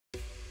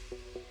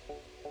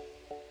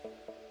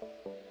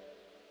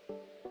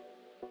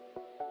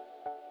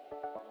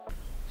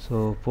So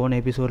போன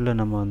எபிசோடில்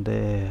நம்ம வந்து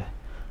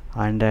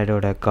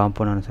ஆண்ட்ராய்டோட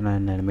காம்போனன்ட்ஸ்னால்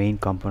என்னென்ன, மெயின்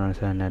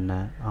காம்போனன்ட்ஸ்னால் என்னென்ன,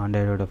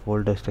 ஆண்ட்ராய்டோட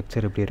ஃபோல்டர்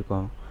ஸ்ட்ரக்சர் எப்படி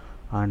இருக்கும்,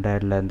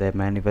 ஆண்ட்ராய்டில் இந்த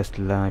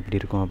மேனிஃபெஸ்ட்லாம் எப்படி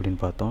இருக்கும் அப்படின்னு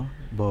பார்த்தோம்.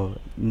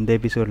 இந்த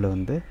எபிசோடில்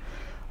வந்து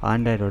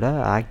ஆண்ட்ராய்டோட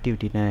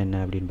ஆக்டிவிட்டினா என்ன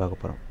அப்படின்னு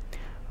பார்க்க போகிறோம்.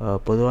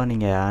 பொதுவாக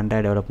நீங்கள்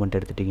ஆண்ட்ராய்டு டெவலப்மெண்ட்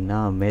எடுத்துட்டிங்கன்னா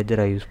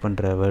மேஜராக யூஸ்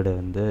பண்ணுற வேர்டு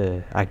வந்து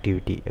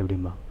ஆக்டிவிட்டி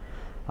அப்படிம்பா.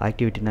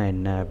 ஆக்டிவிட்டினா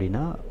என்ன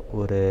அப்படின்னா,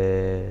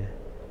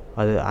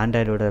 அது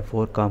ஆண்ட்ராய்டோட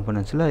 4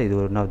 காம்போனன்ட்ஸில் இது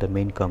one of the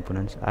main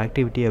components.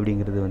 Activity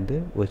அப்படிங்கிறது வந்து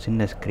ஒரு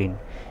சின்ன ஸ்க்ரீன்.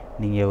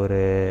 நீங்கள் ஒரு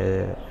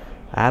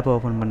ஆப்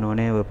ஓப்பன்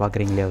பண்ணோடனே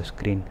பார்க்குறீங்களே ஒரு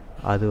ஸ்க்ரீன்,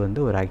 அது வந்து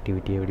ஒரு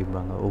ஆக்டிவிட்டி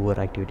அப்படிம்பாங்க.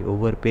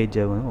 ஒவ்வொரு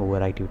பேஜும்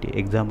ஒவ்வொரு ஆக்டிவிட்டி.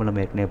 எக்ஸாம்பிள்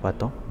நம்ம ஏற்கனவே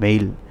பார்த்தோம்,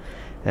 மெயில்,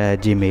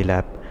 ஜிமெயில்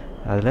ஆப்.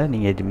 அதில்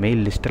நீங்கள்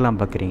மெயில்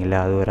லிஸ்ட்டெல்லாம் பார்க்குறீங்களே,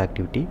 அது ஒரு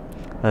ஆக்டிவிட்டி.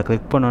 அதை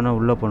கிளிக் பண்ணோன்னா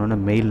உள்ளே போனோன்னா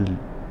மெயில்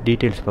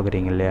டீட்டெயில்ஸ்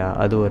பார்க்குறீங்க இல்லையா,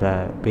 அது ஒரு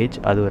பேஜ்,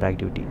 அது ஒரு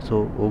ஆக்டிவிட்டி. ஸோ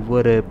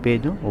ஒவ்வொரு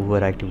பேஜும்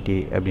ஒவ்வொரு ஆக்டிவிட்டி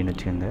அப்படின்னு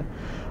வச்சுக்கோங்க.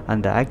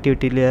 அந்த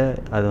ஆக்டிவிட்டியில்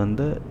அது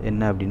வந்து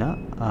என்ன அப்படின்னா,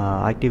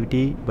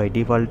 ஆக்டிவிட்டி பை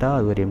டிஃபால்ட்டாக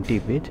அது ஒரு எம்டி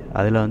பேஜ்.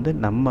 அதில் வந்து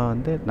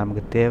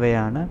நமக்கு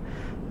தேவையான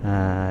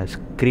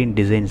ஸ்க்ரீன்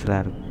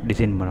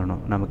டிசைன்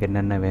பண்ணணும். நமக்கு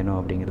என்னென்ன வேணும்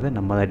அப்படிங்கிறத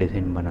நம்ம தான்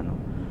டிசைன்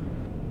பண்ணணும்.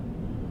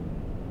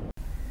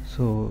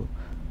 ஸோ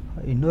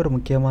இன்னொரு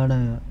முக்கியமான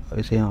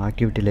விஷயம்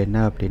ஆக்டிவிட்டியில் என்ன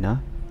அப்படின்னா,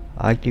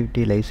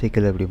 ஆக்டிவிட்டி லைஃப்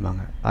சைக்கிள்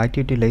அப்படிம்பாங்க.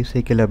 ஆக்டிவிட்டி லைஃப்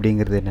சைக்கிள்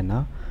அப்படிங்கிறது என்னென்னா,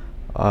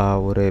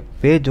 ஒரு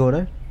பேஜோட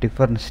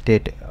டிஃபரெண்ட்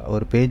ஸ்டேட்.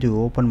 ஒரு பேஜ்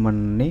ஓப்பன்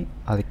பண்ணி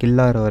அது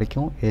கில்லாகிற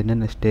வரைக்கும்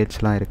என்னென்ன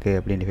ஸ்டேட்ஸ்லாம் இருக்குது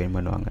அப்படின்னு டிஃபைன்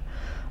பண்ணுவாங்க.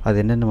 அது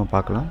என்னென்னு நம்ம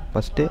பார்க்கலாம்.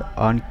 ஃபஸ்ட்டு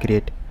ஆன்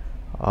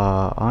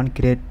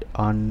கிரியேட்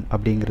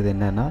அப்படிங்கிறது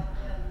என்னென்னா,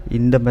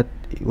 இந்த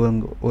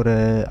ஒரு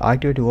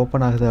ஆக்டிவிட்டி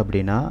ஓப்பன் ஆகுது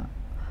அப்படின்னா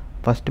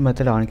ஃபஸ்ட்டு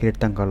மெத்தட் ஆன்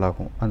கிரியேட் தான் கால்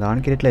ஆகும். அந்த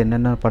ஆன் கிரியேட்டில்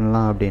என்னென்ன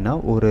பண்ணலாம் அப்படின்னா,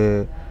 ஒரு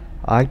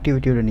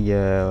ஆக்டிவிட்டியோட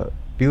நீங்கள்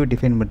வியூ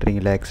டிஃபைன்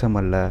பண்ணுறீங்களா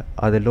எக்ஸ்எம்எல்ல,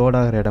 அது லோட்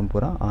ஆகிற இடம்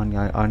பூரா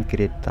ஆன்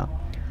கிரியேட் தான்.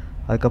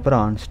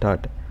 அதுக்கப்புறம் ஆன்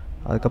ஸ்டார்ட்,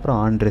 அதுக்கப்புறம்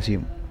ஆன்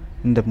ரெஸ்யூம்.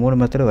 இந்த 3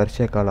 மெத்தடு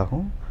வரிசையாக கால்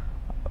ஆகும்.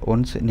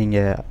 ஒன்ஸ்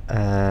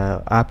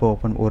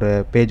நீங்கள் ஒரு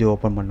பேஜ்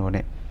ஓப்பன்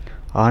பண்ணோடனே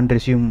ஆன்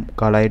ரெஸ்யூம்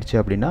கால் ஆகிடுச்சு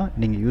அப்படின்னா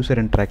நீங்கள்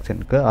யூசர்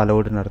இன்ட்ராக்ஷனுக்கு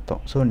அலோடுன்னு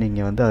அர்த்தம். ஸோ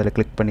நீங்கள் வந்து அதில்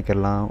கிளிக்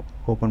பண்ணிக்கலாம்,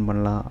 ஓப்பன்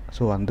பண்ணலாம்.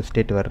 ஸோ அந்த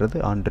ஸ்டேட் வர்றது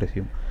ஆன்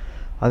ரெஸ்யூம்.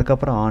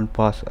 அதுக்கப்புறம் ஆன்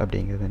பாஸ்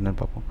அப்படிங்கிறது என்னென்னு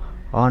பார்ப்போம்.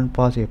 ஆன்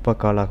பாஸ் எப்போ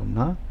கால்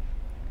ஆகும்னா,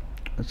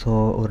 ஸோ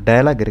ஒரு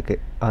டயலாக்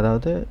இருக்குது.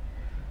 அதாவது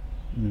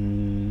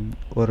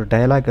ஒரு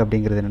டயலாக்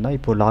அப்படிங்கிறது என்னென்னா,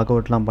 இப்போது லாக்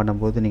அவுட்லாம்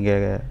பண்ணும்போது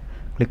நீங்கள்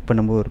கிளிக்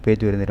பண்ணும்போது ஒரு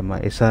பேஜ் வரும் தெரியுமா,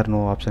 எஸ்ஆர் நோ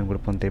ஆப்ஷன்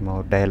கொடுப்போம் தெரியுமா,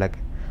 ஒரு டயலாக்.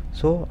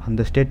 ஸோ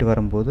அந்த ஸ்டேட்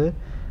வரும்போது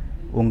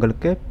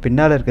உங்களுக்கு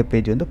பின்னால் இருக்க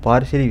பேஜ் வந்து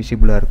பார்ஷியலி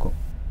விசிபிளாக இருக்கும்.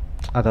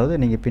 அதாவது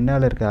நீங்கள்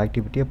பின்னால் இருக்க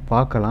ஆக்டிவிட்டியை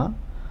பார்க்கலாம்,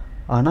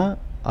 ஆனால்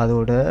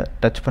அதோட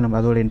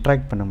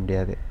இன்ட்ராக்ட் பண்ண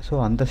முடியாது. ஸோ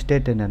அந்த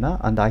ஸ்டேட் என்னென்னா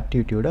அந்த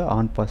ஆக்டிவிட்டியோட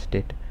ஆன் பாஸ்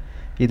ஸ்டேட்.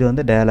 இது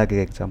வந்து டயலாக்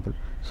எக்ஸாம்பிள்.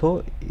 ஸோ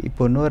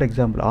இப்போ இன்னொரு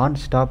எக்ஸாம்பிள் ஆன்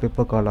ஸ்டாப்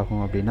எப்போ கால்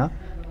ஆகும் அப்படின்னா,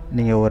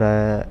 நீங்கள் ஒரு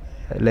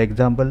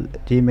எக்ஸாம்பிள்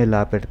ஜிமெயில்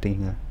ஆப்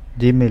எடுத்தீங்க,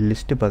 ஜிமெயில்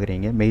லிஸ்ட்டு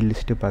பார்க்குறீங்க, மெயில்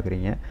லிஸ்ட்டு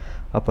பார்க்குறீங்க.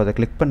 அப்போ அதை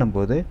கிளிக்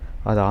பண்ணும்போது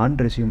அது ஆன்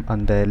ரெஸ்யூம்,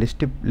 அந்த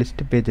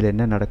லிஸ்ட்டு பேஜில்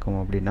என்ன நடக்கும்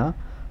அப்படின்னா,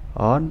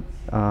 ஆன்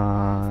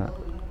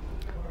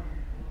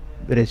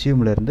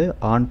ரெஸ்யூம்லேருந்து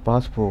ஆன்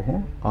பாஸ்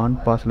போகும், ஆன்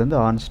பாஸ்லேருந்து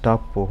ஆன்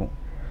ஸ்டாப் போகும்.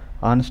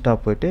 ஆன்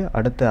ஸ்டாப் போய்ட்டு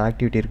அடுத்த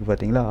ஆக்டிவிட்டி இருக்குது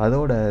பார்த்தீங்களா,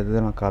 அதோட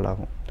இதெல்லாம் கால்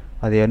ஆகும்.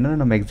 அது என்னென்னு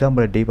நம்ம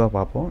எக்ஸாம்பிளை டீப்பாக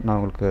பார்ப்போம். நான்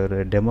உங்களுக்கு ஒரு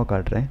டெமோ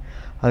காட்டுறேன்.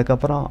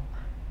 அதுக்கப்புறம்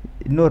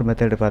இன்னொரு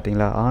மெத்தடு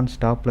பார்த்தீங்களா, ஆன்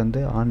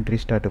ஸ்டாப்லேருந்து ஆன்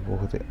ரீஸ்டார்ட்டு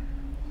போகுது.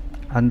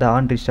 அந்த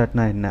ஆன்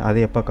ரீஸ்டார்ட்னா என்ன, அது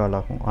எப்போ கால்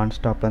ஆகும், ஆன்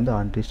ஸ்டாப்லேருந்து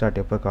ஆன் ரீஸ்டார்ட்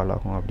எப்போ கால்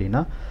ஆகும்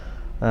அப்படின்னா,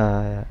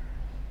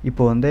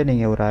 இப்போ வந்து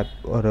நீங்கள்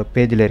ஒரு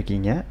பேஜில்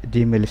இருக்கீங்க,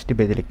 ஜிமெயில் லிஸ்ட்டு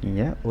பேஜில்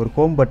இருக்கீங்க, ஒரு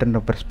ஹோம்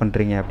பட்டனை ப்ரெஸ்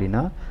பண்ணுறீங்க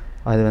அப்படின்னா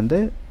அது வந்து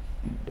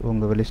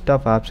உங்கள் லிஸ்ட்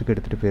ஆஃப் ஆப்ஸுக்கு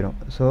எடுத்துகிட்டு போயிடும்.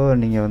 ஸோ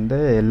நீங்கள் வந்து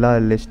எல்லா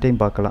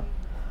லிஸ்ட்டையும் பார்க்கலாம்.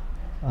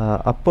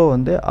 அப்போது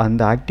வந்து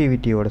அந்த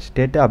ஆக்டிவிட்டியோட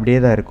ஸ்டேட்டு அப்படியே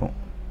தான் இருக்கும்.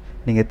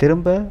 நீங்கள்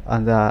திரும்ப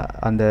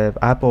அந்த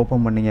ஆப்பை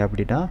ஓப்பன் பண்ணிங்க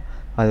அப்படின்னா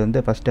அது வந்து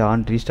ஃபஸ்ட்டு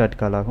ஆன் ரீஸ்டார்ட்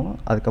கால் ஆகும்,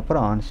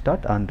 அதுக்கப்புறம் ஆன்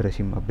ஸ்டார்ட், ஆன்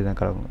ரெஸ்யூம் அப்படி தான்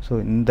கால் ஆகும். ஸோ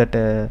இந்த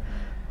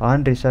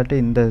ஆன்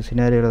ரீஸ்டார்ட்டு இந்த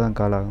சினாரியோவில் தான்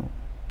கால் ஆகும்.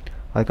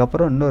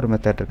 அதுக்கப்புறம் இன்னொரு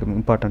மெத்தட் இருக்குது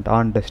இம்பார்ட்டண்ட்,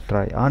 ஆன்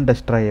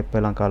டெஸ்ட்ராய்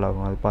எப்போல்லாம் கால்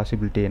ஆகும், அது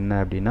பாசிபிலிட்டி என்ன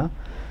அப்படின்னா,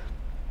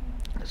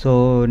 ஸோ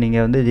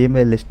நீங்கள் வந்து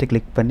ஜிமெயில் லிஸ்ட்டு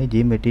கிளிக் பண்ணி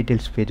ஜிமெயில்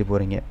டீட்டெயில்ஸ் பேஜ்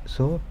போகிறீங்க.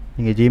 ஸோ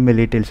நீங்கள் ஜிமெயில்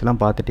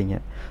டீட்டெயில்ஸ்லாம் பார்த்துட்டீங்க.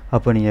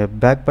 அப்போ நீங்கள்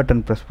பேக்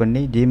பட்டன் ப்ரெஸ்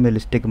பண்ணி ஜிமெயில்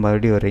லிஸ்ட்டுக்கு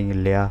மறுபடியும் வர்றீங்க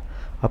இல்லையா,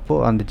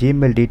 அப்போது அந்த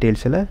ஜிமெயில்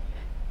டீட்டெயில்ஸில்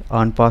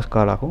ஆன் பாஸ்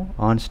கால் ஆகும்,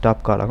 ஆன்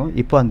ஸ்டாப் கால் ஆகும்.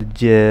 இப்போ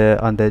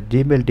அந்த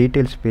ஜிமெயில்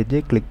டீட்டெயில்ஸ்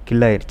பேஜே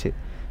கில் ஆகிடுச்சு.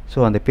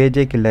 ஸோ அந்த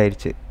பேஜே கில்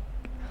ஆகிடுச்சு.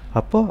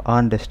 அப்போது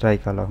ஆன்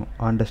டெஸ்ட்ராய் கால் ஆகும்.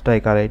 ஆன்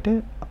டெஸ்ட்ராய் கால் ஆகிட்டு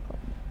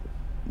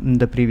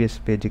இந்த ப்ரீவியஸ்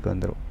பேஜுக்கு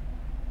வந்துடும்.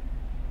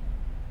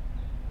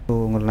 ஸோ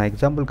உங்களுக்கு நான்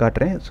எக்ஸாம்பிள்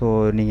காட்டுறேன். ஸோ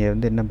நீங்கள்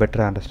வந்து என்ன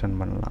பெட்டராக அண்டர்ஸ்டாண்ட்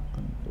பண்ணலாம்.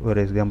 ஒரு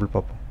எக்ஸாம்பிள்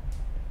பார்ப்போம்.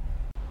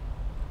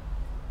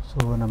 ஸோ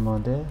நம்ம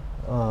வந்து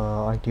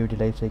ஆக்டிவிட்டி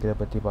லைஃப் சைக்கிளை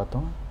பற்றி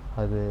பார்த்தோம்.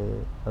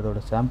 அதோட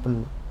சாம்பிள்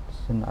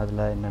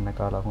அதில் என்னென்ன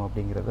கால் ஆகும்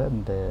அப்படிங்கிறத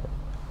இந்த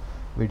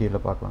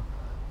வீடியோவில் பார்க்கலாம்.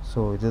 ஸோ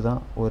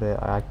இதுதான் ஒரு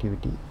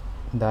ஆக்டிவிட்டி.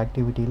 இந்த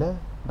ஆக்டிவிட்டியில்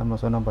நம்ம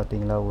சொன்னோம்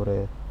பார்த்தீங்களா, ஒரு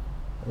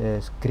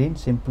ஸ்க்ரீன்,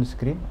 சிம்பிள்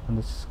ஸ்க்ரீன்.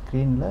 அந்த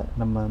ஸ்க்ரீனில்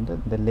நம்ம வந்து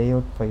இந்த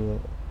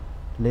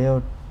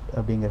லேஅவுட்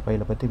அப்படிங்கிற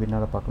ஃபைலை பற்றி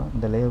பின்னால் பார்க்கலாம்.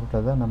 இந்த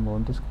லேஅவுட்டில் தான் நம்ம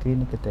வந்து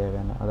ஸ்க்ரீனுக்கு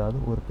தேவையான, அதாவது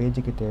ஒரு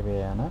பேஜுக்கு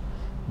தேவையான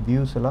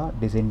வியூஸ் எல்லாம்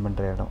டிசைன்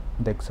பண்ணுற இடம்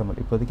இந்த எக்ஸாம்பிள்.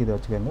 இப்போதைக்கு இதை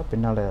வச்சுக்கோங்க,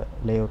 பின்னால்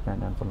லே அவுட் நான்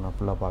என்ன பண்ணலாம்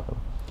ஃபுல்லாக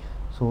பார்க்கலாம்.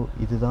 ஸோ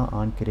இதுதான்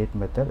ஆன் கிரியேட்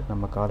மெத்தட்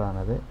நம்ம கால்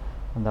ஆனது.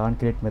 அந்த ஆன்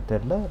கிரியேட்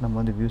மெத்தடில் நம்ம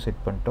வந்து வியூ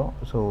செட் பண்ணிட்டோம்.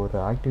 ஸோ ஒரு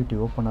ஆக்டிவிட்டி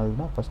ஓப்பன்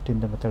ஆகுதுன்னா ஃபஸ்ட்டு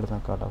இந்த மெத்தட்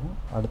தான் கால் ஆகும்.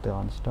 அடுத்து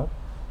on start,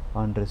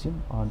 on resume,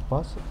 on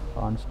pass,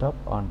 on stop,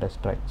 on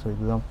destroy. So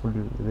இதுதான் ஃபுல்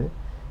இது.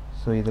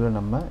 ஸோ இதில்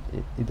நம்ம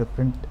இதை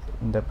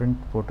இந்த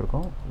பிரிண்ட்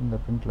போட்டிருக்கோம். இந்த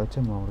பிரிண்ட்டில்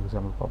வச்சு நம்ம உங்களுக்கு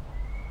எக்ஸாம்பிள் பார்ப்போம்.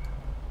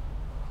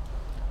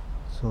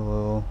 ஸோ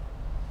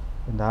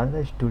இந்த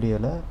ஆண்ட்ராய்ட்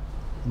ஸ்டுடியோவில்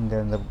இங்கே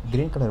இந்த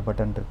க்ரீன் கலர்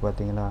பட்டன் இருக்குது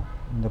பார்த்தீங்களா,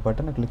 இந்த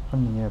பட்டனை கிளிக்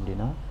பண்ணிங்க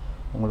அப்படின்னா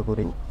உங்களுக்கு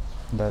ஒரு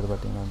இந்த இது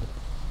பார்த்தீங்கன்னா வந்து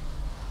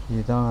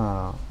இதுதான்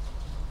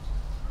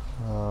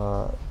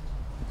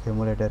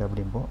எமுலேட்டர்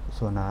அப்படிம்போம்.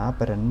 ஸோ நான்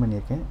ஆப்பை ரன்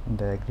பண்ணியிருக்கேன்.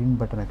 இந்த க்ரீன்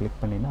பட்டனை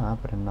கிளிக் பண்ணிங்கன்னா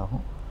ஆப் ரன்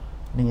ஆகும்.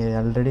 நீங்கள்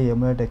ஆல்ரெடி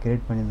எமுலேட்டர்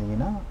க்ரியேட்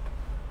பண்ணியிருந்தீங்கன்னா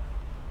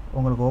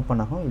உங்களுக்கு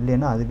ஓப்பன் ஆகும்,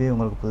 இல்லைன்னா அதுவே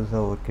உங்களுக்கு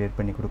புதுசாக ஒரு க்ரியேட்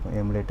பண்ணி கொடுக்கும்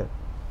எமுலேட்டர்.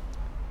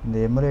 இந்த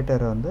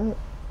எமுலேட்டரை வந்து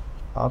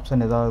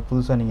ஆப்ஷன் ஏதாவது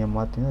புதுசாக நீங்கள்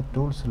மாற்றிங்கன்னா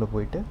டூல்ஸில்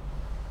போயிட்டு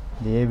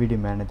இந்த ஏவிடி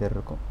மேனேஜர்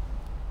இருக்கும்,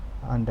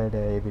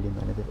 ஆண்ட்ராய்டு ஏவிடி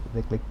மேனேஜர்.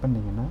 இதை கிளிக்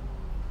பண்ணிங்கன்னா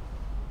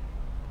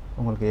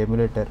உங்களுக்கு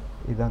எமுலேட்டர்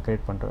இதுதான்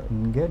க்ரியேட் பண்ணுறோம்.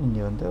 இங்கே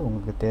நீங்கள் வந்து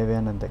உங்களுக்கு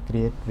தேவையான அந்த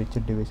க்ரியேட்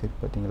விர்ச்சுவல் டிவைஸ்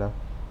இருக்குது பார்த்தீங்களா,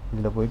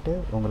 இதில் போயிட்டு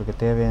உங்களுக்கு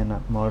தேவையான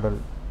மாடல்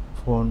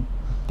ஃபோன்,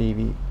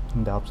 டிவி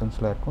இந்த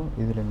ஆப்ஷன்ஸ்லாம் இருக்கும்.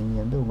 இதில்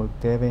நீங்கள் வந்து உங்களுக்கு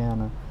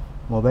தேவையான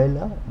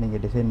மொபைலாக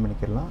நீங்கள் டிசைன்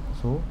பண்ணிக்கலாம்.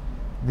 ஸோ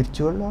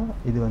விர்ச்சுவலாக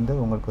இது வந்து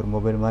உங்களுக்கு ஒரு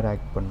மொபைல் மாதிரி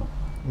ஆக்ட் பண்ணும்.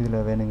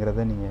 இதில்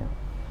வேணுங்கிறத நீங்கள்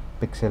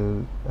பிக்சல்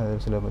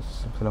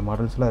சில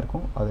மாடல்ஸ்லாம்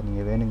இருக்கும், அதை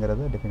நீங்கள்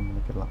வேணுங்கிறத டிஃபைன்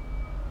பண்ணிக்கலாம்.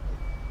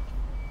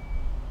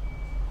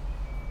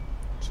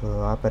 ஸோ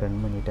ஆப்பை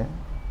ரன் பண்ணிவிட்டேன்,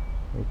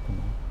 வெயிட்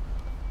பண்ணுவேன்.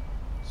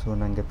 ஸோ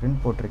நான் இங்கே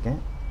பிரிண்ட் போட்டிருக்கேன்,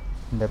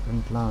 இந்த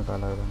பிரிண்ட்லாம்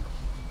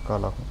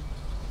கால் ஆகும்.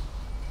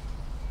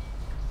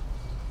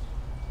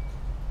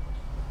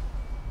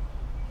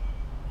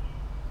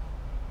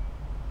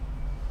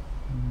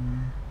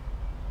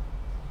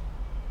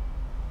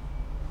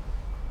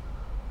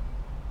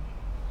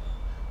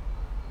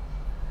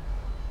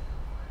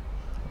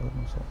 ஒரு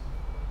நிமிஷம்.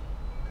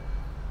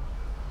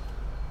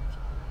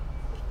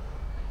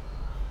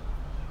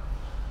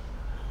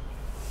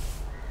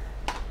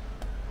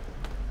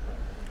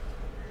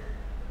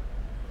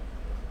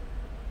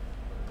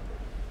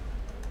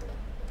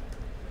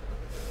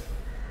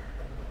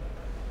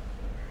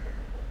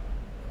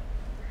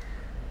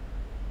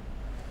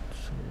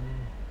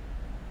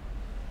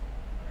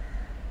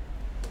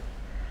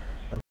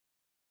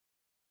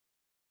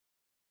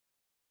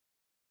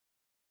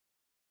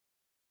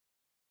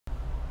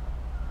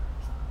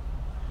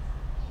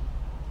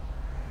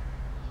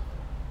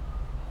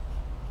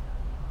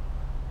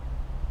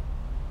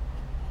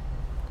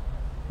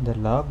 இந்த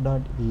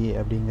log.e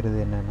அப்படிங்கிறது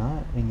என்னென்னா,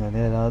 நீங்கள் வந்து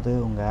ஏதாவது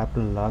உங்கள்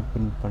ஆப்பில் லாக்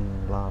பிரிண்ட்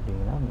பண்ணலாம்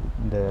அப்படின்னா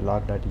இந்த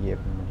log.e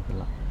அப்படின்னு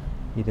பண்ணிக்கலாம்.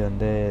 இது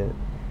வந்து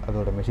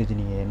அதோட மெசேஜ்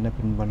நீங்கள் என்ன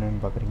பிரிண்ட்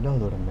பண்ணணுன்னு பார்க்குறீங்களோ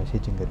அதோட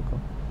மெசேஜ் இங்கே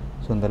இருக்கும்.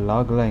 ஸோ இந்த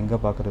லாக்லாம் எங்கே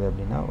பார்க்குறது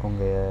அப்படின்னா,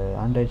 உங்கள்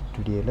ஆண்ட்ராய்ட்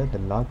ஸ்டுடியோவில்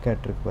இந்த லாக்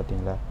கேட் இருக்குது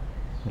பார்த்தீங்களா,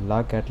 இந்த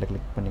லாக் கேட்டில்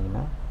கிளிக்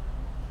பண்ணிங்கன்னா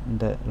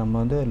இந்த நம்ம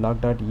வந்து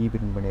log.e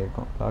பிரிண்ட்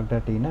பண்ணியிருக்கோம்.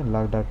 log.eனா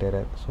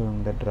log.error. ஸோ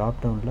இந்த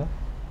ட்ராப் டவுனில்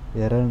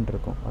எரர்ன்னு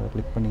இருக்கும், அதை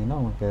கிளிக் பண்ணிங்கன்னா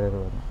உங்களுக்கு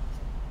எரர் வரும்.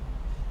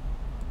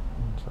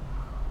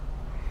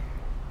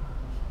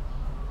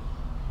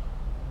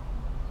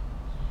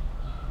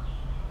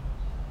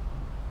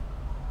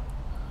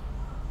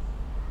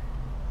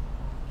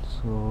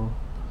 ஸோ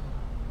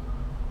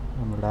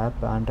நம்மளோட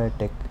ஆப் ஆண்ட்ராய்ட்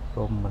டெக்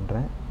ஓப்பன்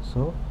பண்ணுறேன்.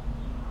 ஸோ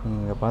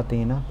நீங்கள்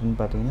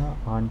பார்த்தீங்கன்னா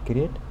on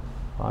create,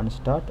 on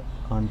start,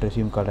 on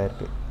resume கால்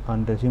ஆகிருக்கு.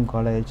 ஆன் ரெஸ்யூம்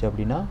கால் ஆகிடுச்சு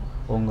அப்படின்னா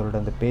உங்களோட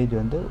அந்த பேஜ்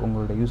வந்து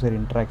உங்களோட யூசர்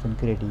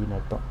இன்ட்ராக்ஷனுக்கு ரெடின்னு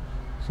அர்த்தம்.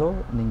 ஸோ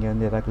நீங்கள்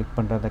வந்து எதாவது கிளிக்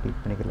பண்ணுறதா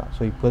கிளிக் பண்ணிக்கலாம்.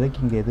 ஸோ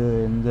இப்போதைக்கு இங்கே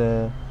எந்த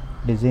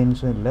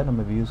டிசைன்ஸும் இல்லை,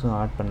 நம்ம வியூஸும்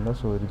ஆட் பண்ணல.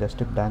 ஸோ இது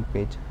ஜஸ்ட்டு blank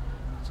பேஜ்.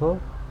 ஸோ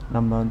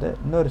நம்ம வந்து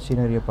இன்னொரு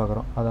சீனரியை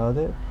பார்க்குறோம்,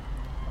 அதாவது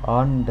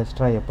ஆன்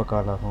டெஸ்ட்ராய் எப்போ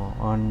கால் ஆகும்,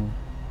 ஆன்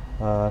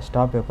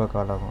ஸ்டாப் எப்போ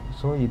கால் ஆகும்.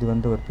 ஸோ இது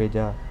வந்து ஒரு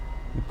பேஜாக.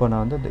 இப்போ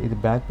நான் வந்து இது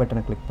பேக்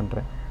பட்டனை கிளிக்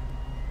பண்ணுறேன்.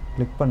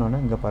 கிளிக் பண்ணோன்னே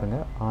இங்கே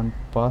பாருங்கள் ஆன்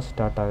பாஸ்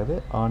ஸ்டார்ட் ஆகுது,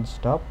 on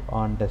stop,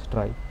 on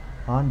destroy.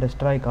 On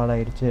destroy கால்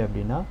ஆகிடுச்சு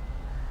அப்படின்னா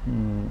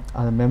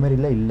அந்த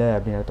மெமரியில் இல்லை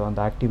அப்படின்னு அர்த்தம்,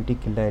 அந்த ஆக்டிவிட்டி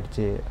கில்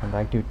ஆகிடுச்சு, அந்த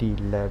ஆக்டிவிட்டி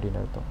இல்லை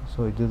அப்படின்னு அர்த்தம்.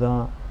 ஸோ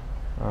இதுதான்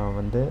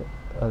வந்து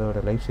அதோட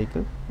லைஃப்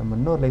சைக்கிள். நம்ம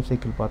இன்னொரு லைஃப்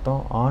சைக்கிள்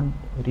பார்த்தோம், ஆன்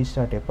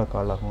ரீஸ்டார்ட் எப்போ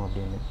கால் ஆகும்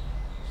அப்படின்னு.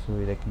 ஸோ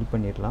இதை கிளிக்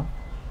பண்ணிடலாம்.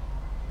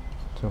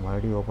 ஸோ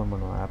மறுபடியும் ஓப்பன்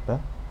பண்ணுவோம்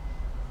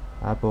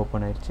ஆப்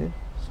ஓப்பன் ஆகிடுச்சு.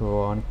 So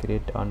on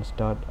create, on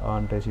start,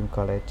 on resume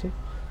கால் ஆகிடுச்சு.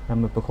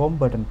 நம்ம இப்போ ஹோம்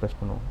பட்டன் ப்ரெஸ்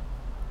பண்ணுவோம்.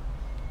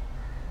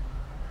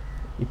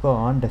 இப்போ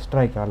ஆன்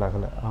டெஸ்ட்ராய் கால்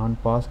ஆகலை, ஆன்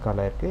பாஸ் கால்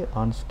ஆகிருக்கு,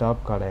 ஆன்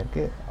ஸ்டாப் கால்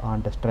ஆகிருக்கு,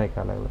 ஆன் டெஸ்ட்ராய்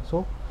கால் ஆகலை. ஸோ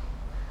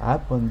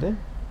ஆப் வந்து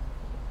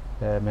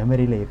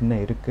மெமரியில் என்ன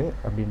இருக்குது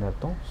அப்படின்னு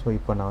அர்த்தம். ஸோ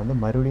இப்போ நான் வந்து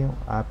மறுபடியும்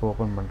ஆப்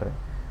ஓப்பன் பண்ணுறேன்.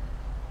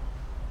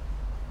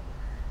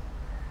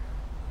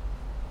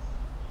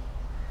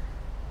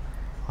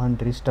 ஆன்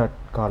ரீஸ்டார்ட்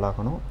கால்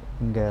ஆகணும்.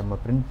 இங்கே நம்ம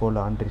பிரிண்ட்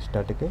போடலாம் ஆன்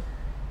ரீஸ்டார்ட்டுக்கு.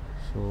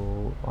 ஸோ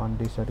ஆன்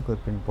ரீஸ்டார்ட்டுக்கு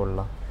ஒரு பிரிண்ட்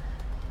போடலாம்.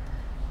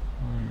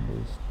 On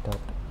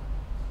restart.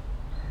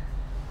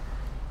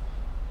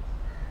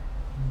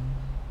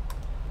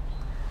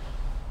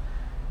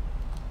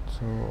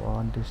 So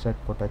on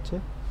restart போட்டாச்சு.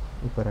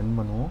 இப்போ ரன்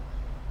பண்ணுவோம்.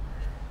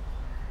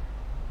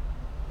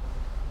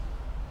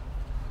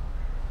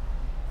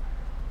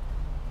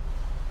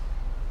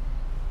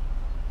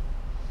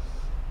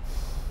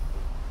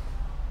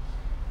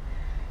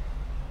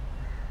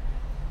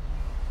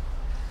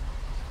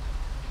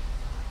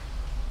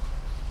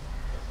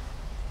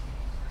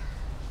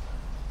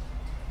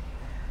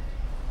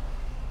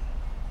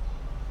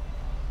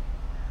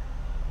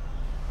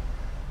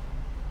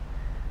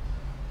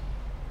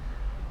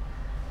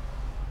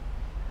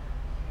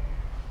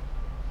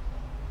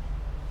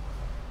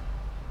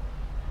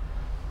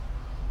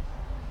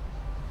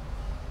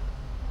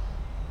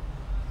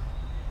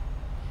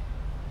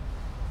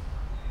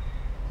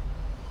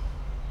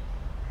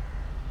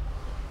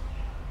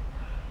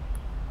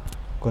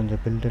 கொஞ்சம்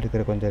பில்ட்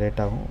எடுக்கிற கொஞ்சம் லேட்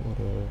ஆகும்.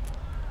 ஒரு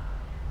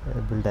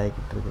பில்ட்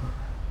ஆகிக்கிட்டு இருக்கு.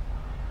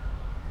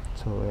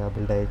 ஸோ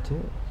பில்ட் ஆகிடுச்சு.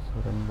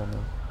 ஸோ ரன் பண்ண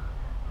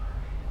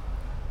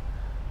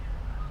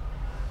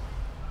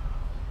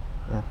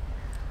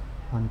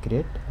on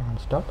create, on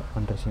start,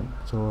 on resume.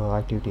 So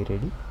activity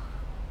ready.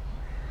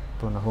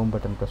 இப்போ நான் ஹோம்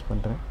பட்டன் ப்ரெஸ்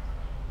பண்ணுறேன்.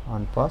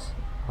 ஆன் பாஸ்,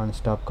 ஆன்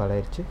ஸ்டாப் கால்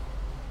ஆயிடுச்சு.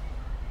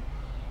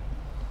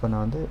 இப்போ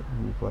நான் வந்து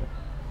போகிறேன்.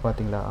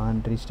 பார்த்தீங்களா,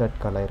 ஆன் ரீஸ்டார்ட்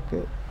கால்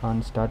ஆயிருக்கு,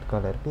 ஆன் ஸ்டார்ட்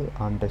கால் ஆயிருக்கு,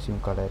 ஆன்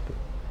ரெஸ்யூம் கால் ஆயிருக்கு,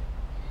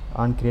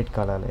 ஆன் கிரியேட்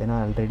கால் ஆகலை, ஏன்னா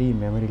ஆல்ரெடி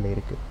மெமரியில்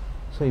இருக்குது.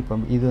 ஸோ இப்போ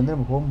இது வந்து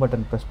நம்ம ஹோம்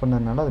பட்டன் ப்ரெஸ்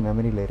பண்ணதுனால அது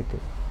மெமரியில்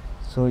இருக்குது.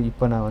 ஸோ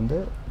இப்போ நான் வந்து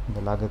இந்த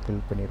லாகை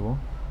கிளிக் பண்ணிடுவோம்.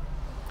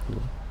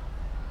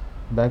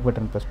 பேக்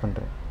பட்டன் ப்ரெஸ்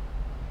பண்ணுறேன்.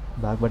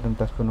 பேக் பட்டன்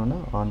ப்ரெஸ் பண்ணோன்னா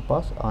on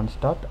pass, on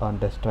start,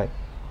 on destroy.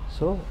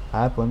 So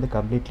app வந்து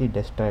கம்ப்ளீட்லி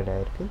டெஸ்ட்ராய்ட்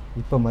ஆகிருக்கு.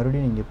 இப்போ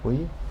மறுபடியும் நீங்கள்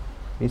போய்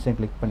ரீசெண்ட்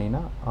கிளிக்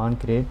பண்ணிங்கன்னா on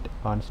create,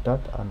 on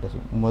start, on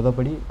resume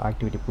மொதப்படி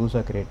activity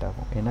புதுசாக க்ரியேட்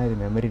ஆகும். ஏன்னா இது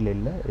மெமரியில்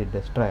இல்லை, இது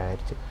டெஸ்ட்ராய்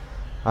ஆகிடுச்சு.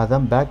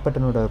 அதுதான் பேக்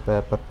பட்டனோட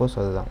பர்பஸ்.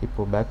 அதுதான்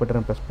இப்போது பேக் பட்டனை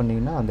ப்ரெஸ்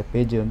பண்ணிங்கன்னா அந்த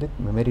பேஜ் வந்து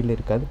மெமரியில்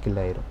இருக்காது, கில்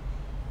ஆயிரும்.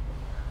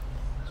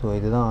 ஸோ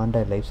இதுதான்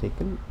ஆண்ட்ராய்டு லைஃப்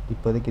சைக்கிள்.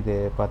 இப்போதைக்கு இது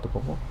பார்த்து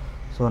போவோம்.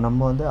 ஸோ நம்ம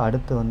வந்து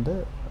அடுத்து வந்து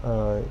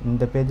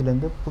இந்த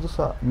பேஜ்லேருந்து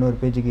புதுசாக இன்னொரு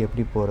பேஜுக்கு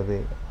எப்படி போகிறது,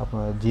 அப்போ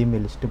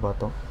ஜிமெயில் லிஸ்ட்டு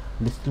பார்த்தோம்.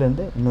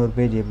 லிஸ்ட்லேருந்து இன்னொரு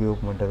பேஜ் எப்படி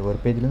ஓப்பன் பண்ணுறது, ஒரு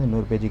பேஜ்லேருந்து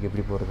இன்னொரு பேஜுக்கு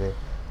எப்படி போகிறது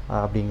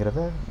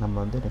அப்படிங்கிறத நம்ம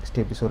வந்து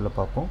நெக்ஸ்ட் எபிசோடில்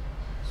பார்ப்போம்.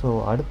 ஸோ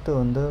அடுத்து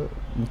வந்து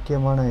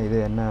முக்கியமான இது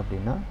என்ன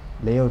அப்படின்னா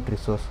லேஅவுட்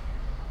ரிசோர்ஸ்.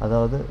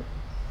 அதாவது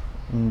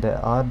இந்த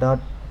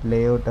ஆர்.டாட்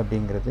லேஅவுட்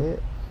அப்படிங்கிறது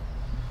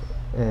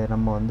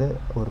நம்ம வந்து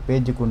ஒரு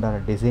பேஜுக்கு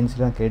உண்டான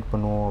டிசைன்ஸ்லாம் க்ரியேட்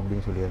பண்ணுவோம்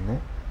அப்படின்னு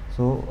சொல்லியிருந்தேன்.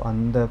 ஸோ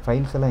அந்த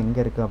ஃபைல்ஸ் எல்லாம்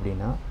எங்கே இருக்குது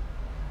அப்படின்னா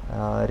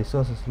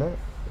ரிசோர்ஸஸில்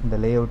இந்த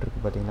லேஅவுட்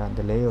இருக்குது. பார்த்தீங்கன்னா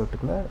இந்த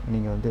லேஅவுட்டுக்குள்ளே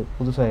நீங்கள் வந்து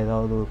புதுசாக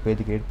ஏதாவது ஒரு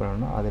பேஜ் க்ரியேட்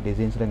பண்ணணும்னா அதை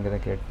டிசைன்ஸில் இங்கே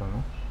தான் க்ரியேட்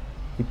பண்ணணும்.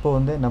 இப்போ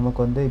வந்து நமக்கு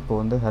வந்து இப்போ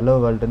வந்து ஹலோ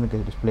வேர்ல்டுன்னு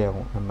டிஸ்பிளே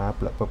ஆகும் நம்ம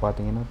ஆப்பில். இப்போ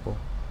பார்த்தீங்கன்னா இப்போது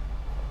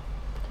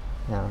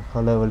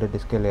ஹலோ வேர்ல்டு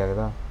டிஸ்பிளே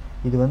ஆகுதா.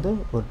 இது வந்து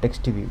ஒரு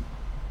டெக்ஸ்ட் வியூ.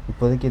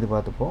 இப்போதைக்கு இது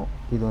பார்த்துப்போம்.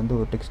 இது வந்து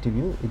ஒரு டெக்ஸ்ட்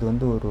வியூ. இது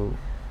வந்து ஒரு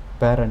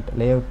பேரண்ட்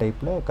லேஅவுட்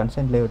டைப்பில்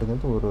கன்சென்ட்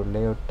லேஅவுட்டுங்கிறது ஒரு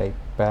layout type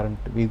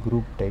parent view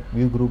group type.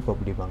 View group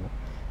அப்படிம்பாங்க.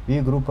 வியூ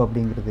குரூப்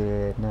அப்படிங்கிறது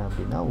என்ன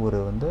அப்படின்னா ஒரு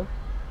வந்து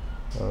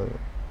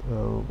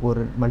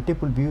ஒரு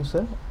மல்டிபிள்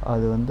வியூஸை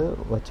அது வந்து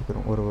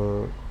வச்சுக்கிறோம். ஒரு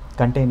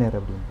கண்டெய்னர்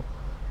அப்படிம்போம்.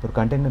 ஒரு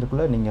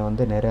கண்டெய்னருக்குள்ளே நீங்கள்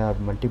வந்து நிறையா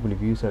மல்டிபிள்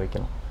வியூஸை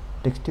வைக்கலாம்.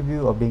 டெக்ஸ்ட்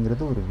வியூ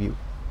அப்படிங்கிறது ஒரு வியூ.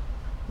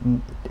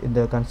 இந்த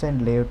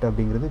கன்சென்ட் லேஅவுட்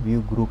அப்படிங்கிறது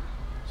வியூ குரூப்.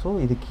 ஸோ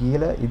இது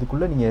கீழே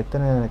இதுக்குள்ளே நீங்கள்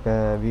எத்தனை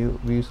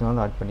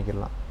வியூஸ்னாலும் ஆட்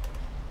பண்ணிக்கலாம்.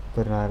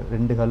 இப்போ நான்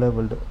 2 ஹலோ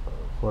வேர்ல்டு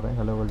போகிறேன்.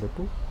 Hello world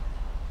 2,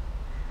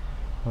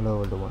 hello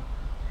world 1.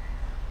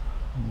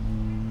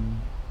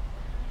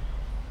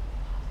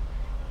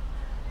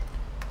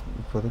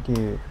 இப்போதைக்கு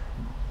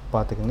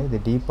பார்த்துக்கோங்க. இது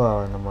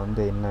டீப்பாக நம்ம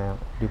வந்து என்ன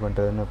இப்படி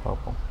பண்ணுறதுன்னு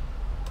பார்ப்போம்.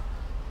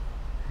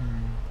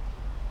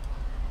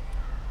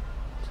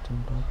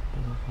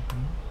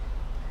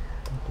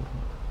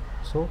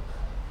 ஸோ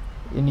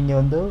நீங்கள்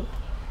வந்து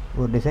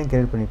ஒரு டிசைன்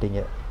க்ரியேட் பண்ணிட்டீங்க.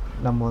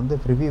 நம்ம வந்து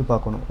ப்ரிவ்யூ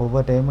பார்க்கணும்.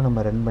 ஒவ்வொரு டைமும்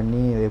நம்ம ரன்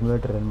பண்ணி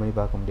எமுலேட்டர் ரன் பண்ணி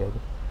பார்க்க முடியாது.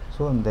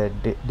 ஸோ இந்த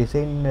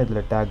டிசைன்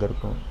இதில் டேப்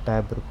இருக்கும்.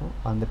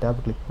 அந்த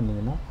டேப் கிளிக்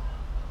பண்ணிங்கன்னா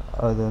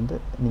அது வந்து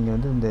நீங்கள்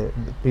வந்து இந்த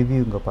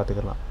ப்ரிவ்யூ இங்கே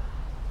பார்த்துக்கலாம்.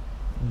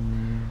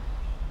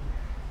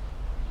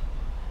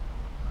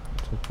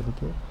 ஸோ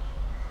இப்போதைக்கு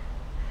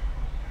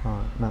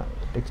நான்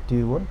text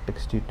view 1,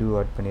 text view 2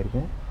 add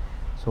பண்ணியிருக்கேன்.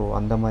 ஸோ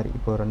அந்த மாதிரி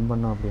இப்போ ரன்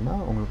பண்ணோம் அப்படின்னா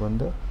உங்களுக்கு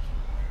வந்து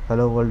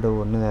ஹலோ வேர்ல்டு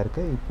 1 தான்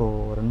இருக்குது.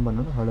 இப்போது ரன்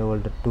பண்ணோன்னா ஹலோ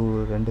வேர்ல்டு 2,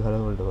 2 ஹலோ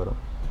வேர்ல்டு வரும்.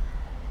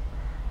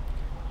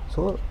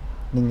 ஸோ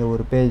நீங்கள்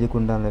ஒரு பேஜுக்கு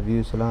உண்டான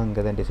வியூஸ்லாம்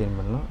இங்கே தான் டிசைன்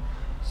பண்ணலாம்.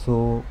 ஸோ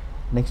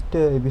நெக்ஸ்ட்டு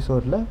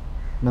எபிசோடில்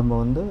நம்ம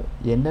வந்து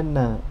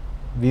என்னென்ன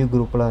வியூ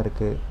குரூப்லாம்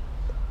இருக்குது,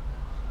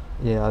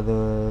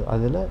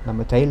 அதில்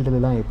நம்ம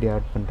சைல்டுலாம் எப்படி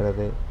ஆட்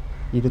பண்ணுறது.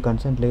 இது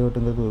கன்சென்ட்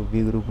லேஅவுட்டுங்கிறது ஒரு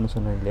வியூ குரூப்னு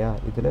சொன்னேன் இல்லையா.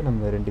 இதில்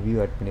நம்ம 2 வியூ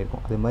ஆட்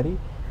பண்ணியிருக்கோம்.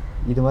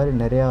 இது மாதிரி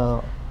நிறையா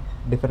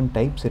டிஃப்ரெண்ட்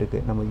டைப்ஸ்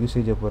இருக்குது நம்ம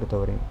யூசேஜை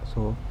பொறுத்தவரையும்.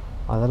 ஸோ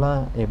அதெல்லாம்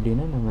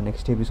எப்படின்னு நம்ம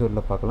நெக்ஸ்ட்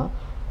எபிசோடில் பார்க்கலாம்.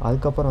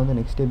 அதுக்கப்புறம் வந்து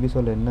நெக்ஸ்ட்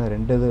எபிசோடில்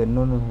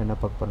இன்னொன்று என்ன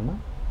பார்க்க போகிறோம்னா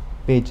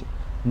பேஜ்.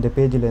 இந்த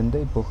பேஜிலேருந்து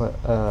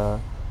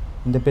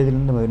இந்த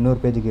பேஜிலேருந்து நம்ம இன்னொரு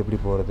பேஜுக்கு எப்படி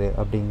போகிறது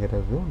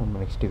அப்படிங்கிறதும் நம்ம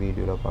நெக்ஸ்ட்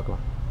வீடியோவில்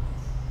பார்க்கலாம்.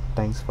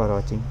 தேங்க்ஸ் ஃபார்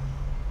வாட்சிங்.